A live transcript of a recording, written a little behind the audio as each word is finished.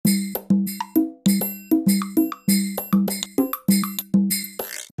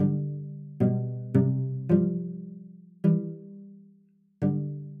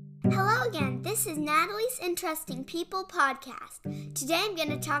This is Natalie's Interesting People podcast. Today I'm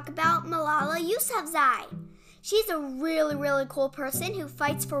going to talk about Malala Yousafzai. She's a really cool person who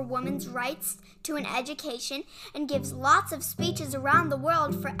fights for women's rights to an education and gives lots of speeches around the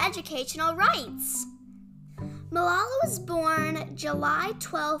world for educational rights. Malala was born July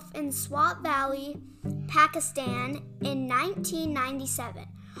 12th in Swat Valley, Pakistan in 1997.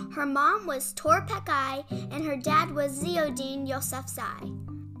 Her mom was Tor Pekai and her dad was Ziauddin Yousafzai.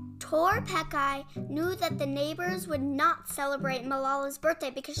 Tor Pekai knew that the neighbors would not celebrate Malala's birthday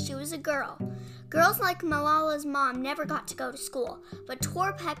because she was a girl. Girls like Malala's mom never got to go to school, but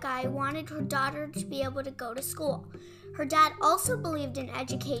Tor Pekai wanted her daughter to be able to go to school. Her dad also believed in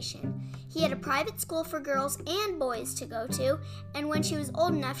education. He had a private school for girls and boys to go to, and when she was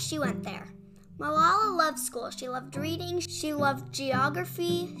old enough, she went there. Malala loved school. She loved reading, she loved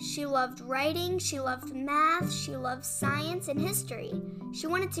geography, she loved writing, she loved math, she loved science and history. She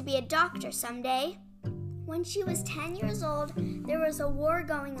wanted to be a doctor someday. When she was 10 years old, there was a war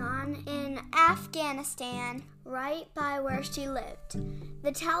going on in Afghanistan, right by where she lived.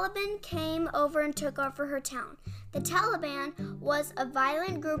 The Taliban came over and took over her town. The Taliban was a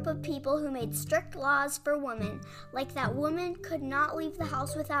violent group of people who made strict laws for women, like that women could not leave the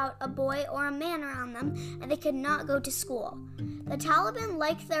house without a boy or a man around them, and they could not go to school. The Taliban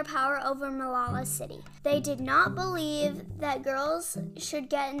liked their power over Malala's city. They did not believe that girls should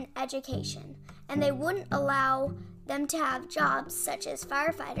get an education, and they wouldn't allow them to have jobs such as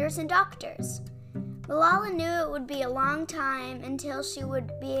firefighters and doctors. Malala knew it would be a long time until she would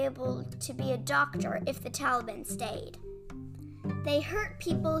be able to be a doctor if the Taliban stayed. They hurt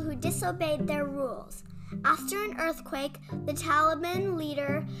people who disobeyed their rules. After an earthquake, the Taliban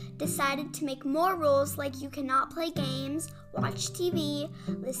leader decided to make more rules, like you cannot play games, watch TV,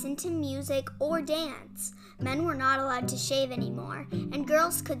 listen to music, or dance. Men were not allowed to shave anymore, and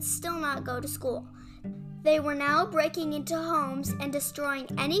girls could still not go to school. They were now breaking into homes and destroying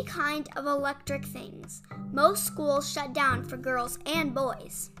any kind of electric things. Most schools shut down for girls and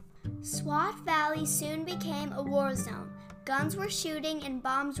boys. Swat Valley soon became a war zone. Guns were shooting and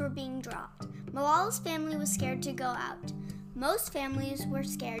bombs were being dropped. Malala's family was scared to go out. Most families were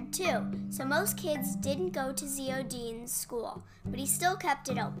scared too, so most kids didn't go to Ziauddin's school, but he still kept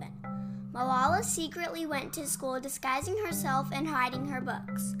it open. Malala secretly went to school disguising herself and hiding her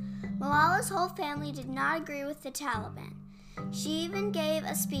books. Malala's whole family did not agree with the Taliban. She even gave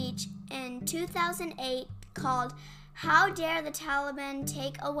a speech in 2008 called, "How Dare the Taliban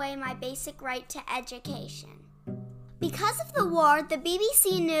Take Away My Basic Right to Education?" Because of the war, the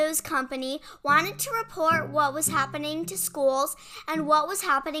BBC News Company wanted to report what was happening to schools and what was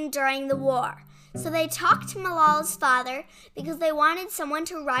happening during the war. So they talked to Malala's father because they wanted someone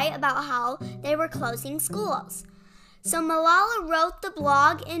to write about how they were closing schools. So Malala wrote the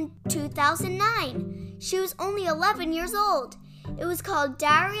blog in 2009. She was only 11 years old. It was called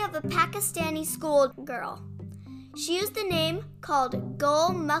Diary of a Pakistani Schoolgirl. She used the name called Gul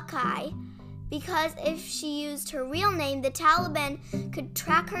Makai because if she used her real name, the Taliban could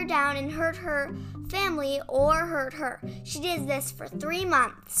track her down and hurt her family or hurt her. She did this for 3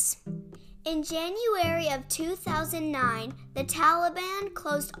 months. In January of 2009, the Taliban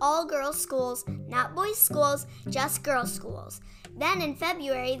closed all girls' schools, not boys' schools, just girls' schools. Then in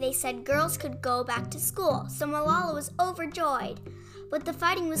February, they said girls could go back to school, so Malala was overjoyed. But the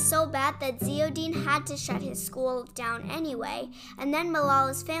fighting was so bad that Ziauddin had to shut his school down anyway, and then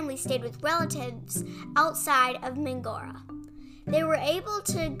Malala's family stayed with relatives outside of Mingora. They were able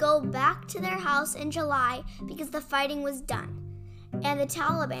to go back to their house in July because the fighting was done, and the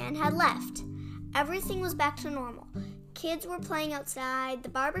Taliban had left. Everything was back to normal. Kids were playing outside, the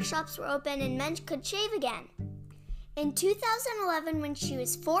barbershops were open, and men could shave again. In 2011, when she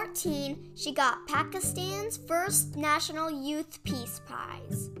was 14, she got Pakistan's first National Youth Peace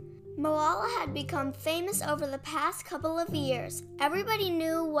Prize. Malala had become famous over the past couple of years. Everybody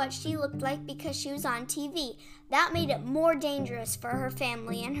knew what she looked like because she was on TV. That made it more dangerous for her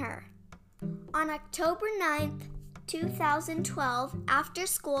family and her. On October 9th, 2012, after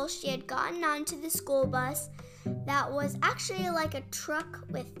school, she had gotten onto the school bus that was actually like a truck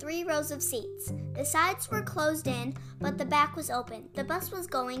with 3 rows of seats. The sides were closed in, but the back was open. The bus was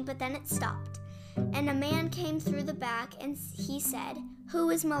going, but then it stopped. And a man came through the back and he said, "Who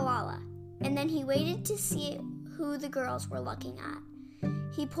is Malala?" And then he waited to see who the girls were looking at.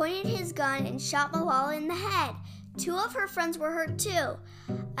 He pointed his gun and shot Malala in the head. 2 of her friends were hurt too.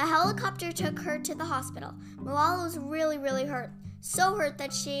 A helicopter took her to the hospital. Malala was really hurt. So hurt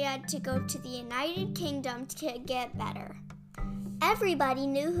that she had to go to the United Kingdom to get better. Everybody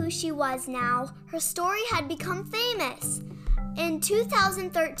knew who she was now. Her story had become famous. In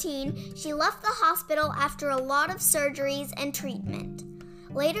 2013, she left the hospital after a lot of surgeries and treatment.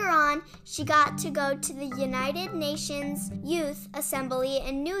 Later on, she got to go to the United Nations Youth Assembly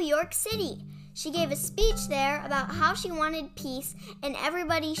in New York City. She gave a speech there about how she wanted peace and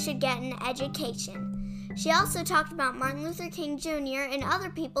everybody should get an education. She also talked about Martin Luther King Jr. and other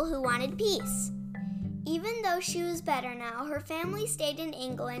people who wanted peace. Even though she was better now, her family stayed in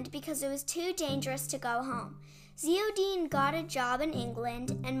England because it was too dangerous to go home. Ziauddin got a job in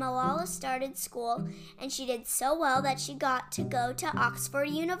England and Malala started school, and she did so well that she got to go to Oxford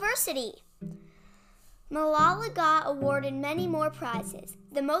University. Malala got awarded many more prizes.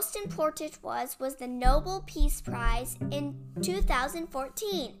 The most important was the Nobel Peace Prize in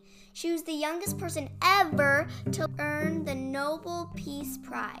 2014. She was the youngest person ever to earn the Nobel Peace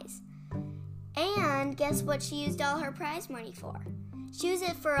Prize. And guess what she used all her prize money for? She used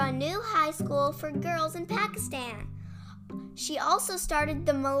it for a new high school for girls in Pakistan. She also started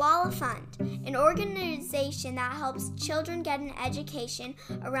the Malala Fund, an organization that helps children get an education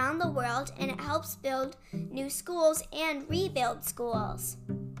around the world, and it helps build new schools and rebuild schools.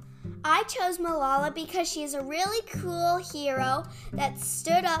 I chose Malala because she is a really cool hero that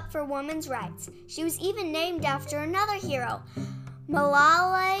stood up for women's rights. She was even named after another hero,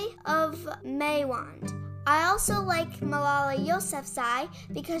 Malala of Maiwand. I also like Malala Yousafzai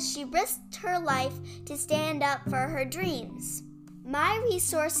because she risked her life to stand up for her dreams. My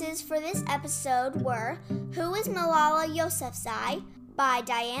resources for this episode were Who is Malala Yousafzai by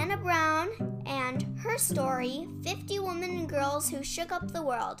Diana Brown and Her Story, 50 Women and Girls Who Shook Up the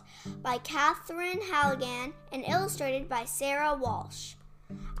World by Catherine Halligan and illustrated by Sarah Walsh.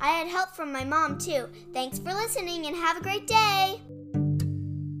 I had help from my mom too. Thanks for listening and have a great day!